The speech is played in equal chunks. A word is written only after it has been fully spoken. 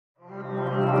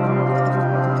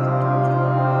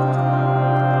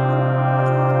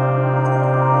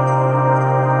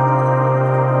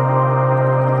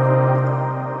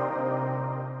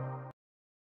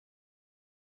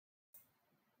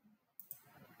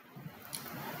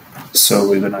So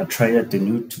we're gonna try out the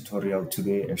new tutorial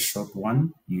today, a short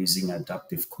one using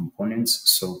adaptive components.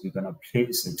 So we're gonna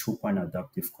place a 2-point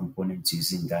adaptive component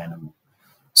using Dynamo.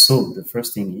 So the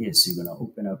first thing is you're gonna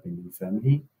open up a new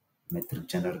family, metric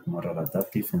generic model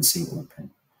adaptive, and say open.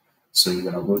 So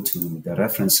you're gonna go to the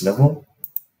reference level,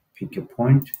 pick a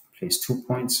point, place 2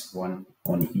 points, one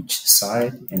on each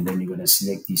side, and then you're gonna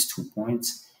select these 2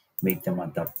 points, make them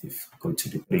adaptive. Go to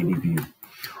the 3D view.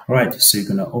 All right, so you're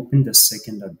gonna open the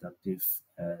second adaptive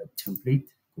template,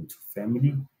 go to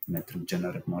family, metric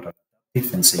generic model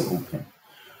adaptive, and say open.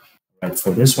 All right,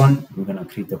 for this one, we're gonna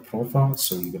create a profile.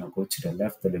 So you're gonna go to the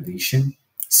left elevation,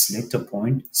 select a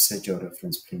point, set your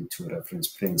reference plane to reference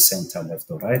plane center left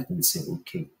or right, and say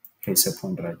okay. Place a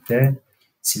point right there.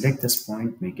 Select this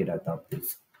point, make it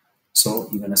adaptive. So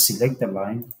you're gonna select the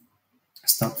line,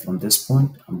 start from this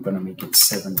point. I'm gonna make it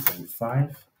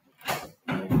 7.5.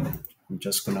 I'm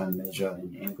just going to measure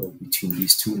an angle between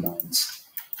these two lines.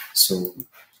 So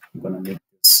I'm going to make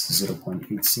this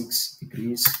 0.86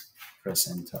 degrees, press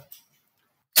enter.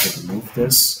 So remove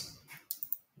this,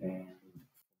 and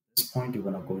at this point you're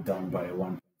going to go down by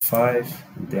 1.5,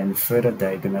 and then further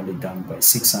diagonally down by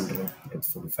 600 at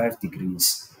 45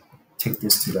 degrees. Take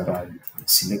this to the right,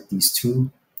 select these two,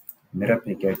 mirror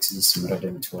peak axis, mirror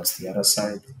them towards the other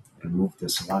side, remove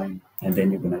this line, and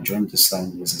then you're going to join this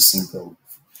line as a single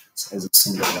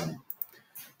line.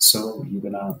 So you're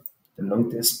gonna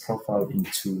load this profile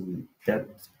into that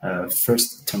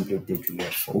first template that you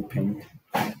have opened,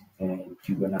 and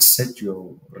you're gonna set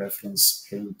your reference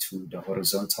plane to the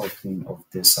horizontal plane of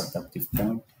this adaptive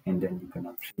point, and then you're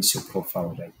gonna place your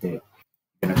profile right there.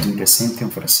 You're gonna do the same thing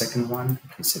for the second one,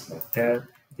 place it like that,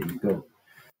 there you go.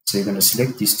 So you're gonna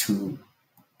select these two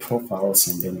profiles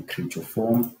and then create your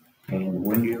form. And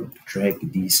when you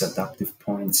drag these adaptive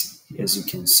points, as you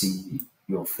can see,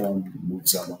 your form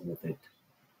moves along with it.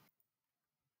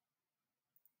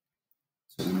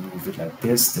 So we move it like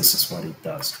this. This is what it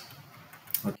does.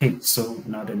 Okay, so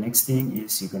now the next thing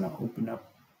is you're gonna open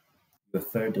up your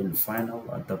third and final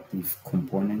adaptive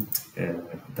component,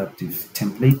 adaptive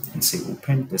template, and say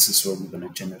open. This is where we're gonna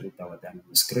generate our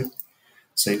Dynamo script.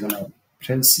 So you're gonna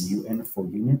press UN for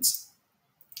units,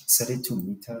 set it to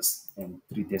meters and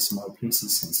 3 decimal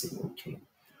places, and say okay.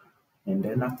 And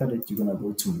then after that, you're gonna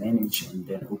go to manage and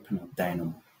then open up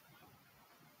Dynamo.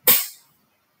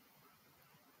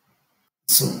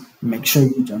 So make sure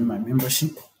you join my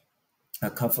membership. I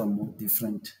cover more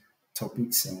different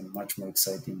topics and much more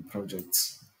exciting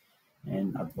projects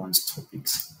and advanced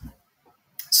topics.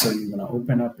 So you're gonna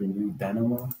open up a new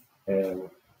Dynamo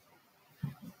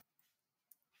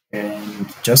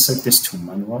and just set this to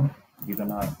manual. You're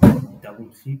gonna double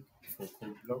click for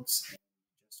code blocks and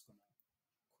just gonna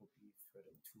copy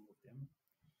further 2 of them.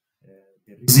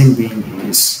 The reason being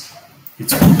is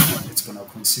it's gonna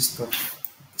consist of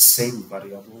the same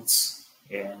variables,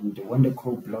 and when the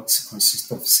code blocks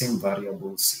consist of same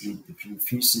variables, it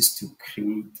refuses to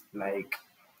create like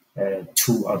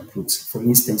 2 outputs. For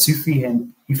instance, if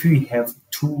we have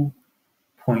 2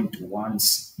 point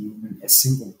ones in a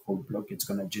single code block, it's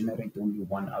going to generate only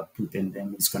 1 output, and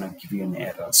then it's going to give you an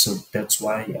error. So that's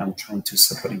why I'm trying to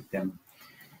separate them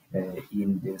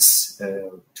in this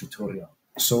tutorial.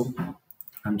 So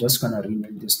I'm just going to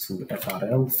rename this to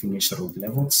FRL, finish road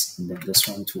levels, and then this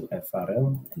one to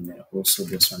FRL, and then also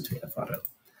this one to FRL.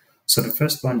 So the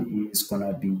first one is going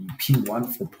to be P1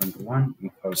 4.1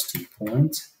 equals to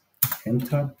point,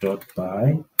 enter, dot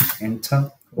by,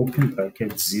 enter, open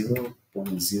bracket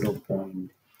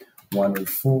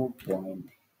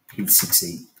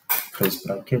 0.0.104.868, close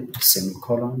bracket,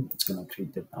 semicolon. It's going to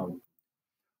create that out.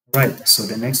 Right, so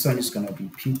the next one is going to be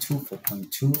P2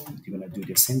 4.2. You're going to do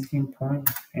the same thing, point,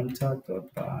 enter,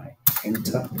 dot by,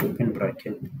 enter, open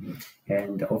bracket,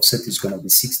 and the offset is going to be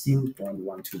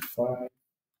 16.125.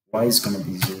 Y is going to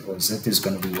be 0, Z is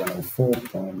going to be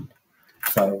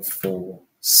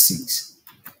 104.546.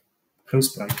 Close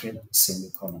bracket,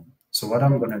 semicolon. So what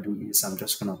I'm going to do is I'm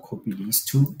just going to copy these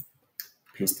 2,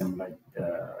 paste them like,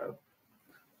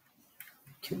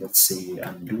 okay, let's say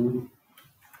undo.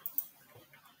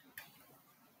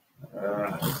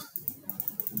 Let's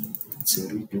say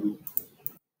redo.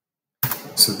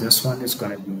 So this one is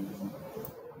going to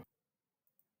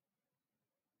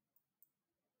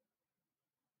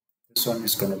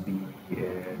be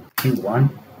P1,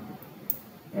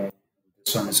 and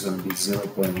this one is going to be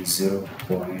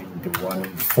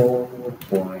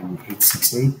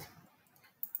 0.0.104.868,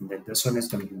 and then this one is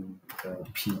going to be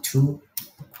P2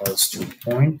 equals to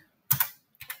point,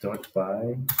 dot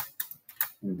by,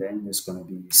 and then it's going to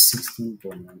be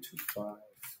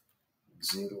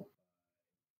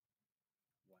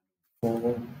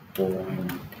 16.125.0.14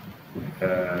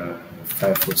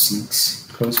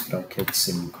 0.546 close bracket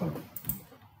semicolon.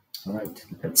 All right,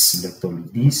 let's select all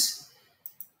of these.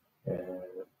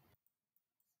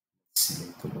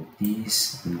 Select all of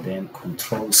these and then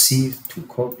Control C to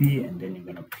copy, and then you're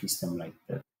gonna paste them like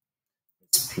that.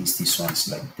 Let's paste these ones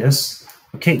like this.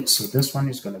 Okay, so this one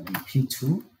is gonna be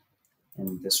P2,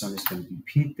 and this one is gonna be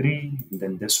P3, and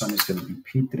then this one is gonna be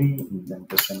P3, and then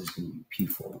this one is gonna be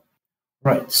P4.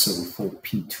 Right, so for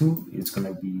P2, it's going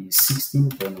to be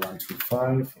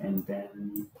 16.125, and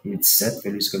then its Z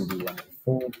value is going to be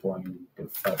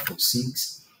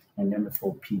 104.546, and then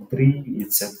for P3,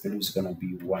 its Z value is going to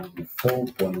be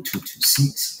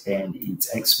 104.226, and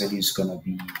its X value is going to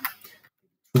be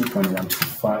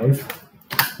 2.125,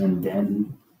 and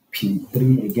then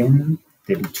P3 again,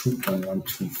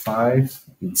 32.125,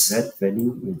 its Z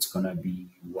value is going to be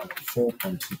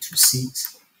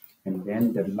 104.226, and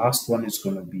then the last one is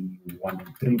going to be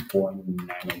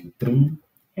 103.993,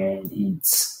 and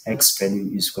its X value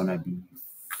is going to be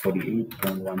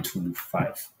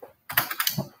 48.125.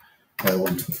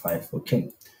 125.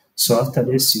 Okay, so after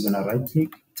this, you're going to right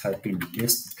click, type in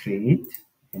list create,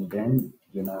 and then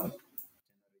you're going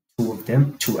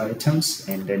to two items,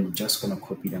 and then you're just going to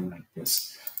copy them like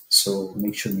this. So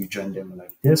make sure you join them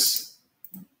like this.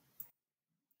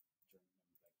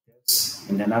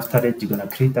 And then after that, you're going to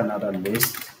create another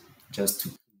list just to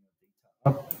clean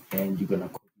your data up, and you're going to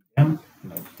copy them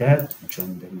like that,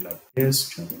 join them like this,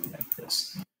 join them like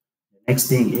this. The next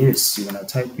thing is you're going to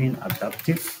type in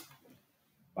adaptive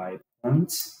by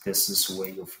points. This is where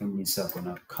your families are going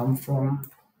to come from.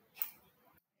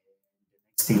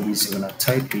 The next thing is you're going to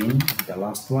type in the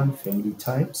last one, family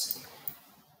types,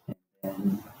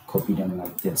 and copy them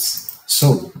like this.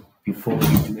 So before we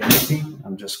do anything,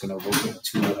 I'm just going to go back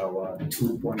to our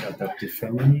 2-point adaptive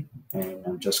family, and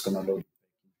I'm just going to load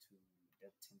it into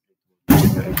that template where we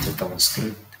generated our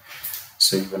script.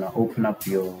 So you're going to open up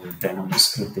your Dynamo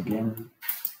script again,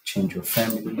 change your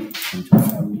family, change your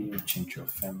family, change your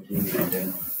family, and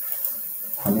then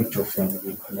connect your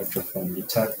family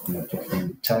type, connect your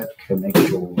family type, connect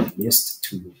your list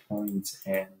to your point,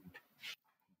 and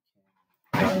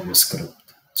run the script.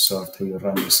 So after you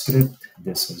run the script,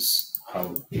 this is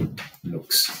how it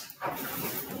looks.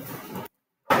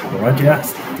 Alright, yeah,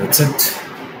 that's it.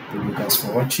 Thank you guys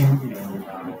for watching, and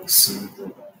I'll see you in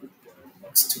the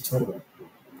next tutorial.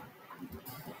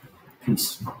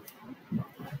 Peace.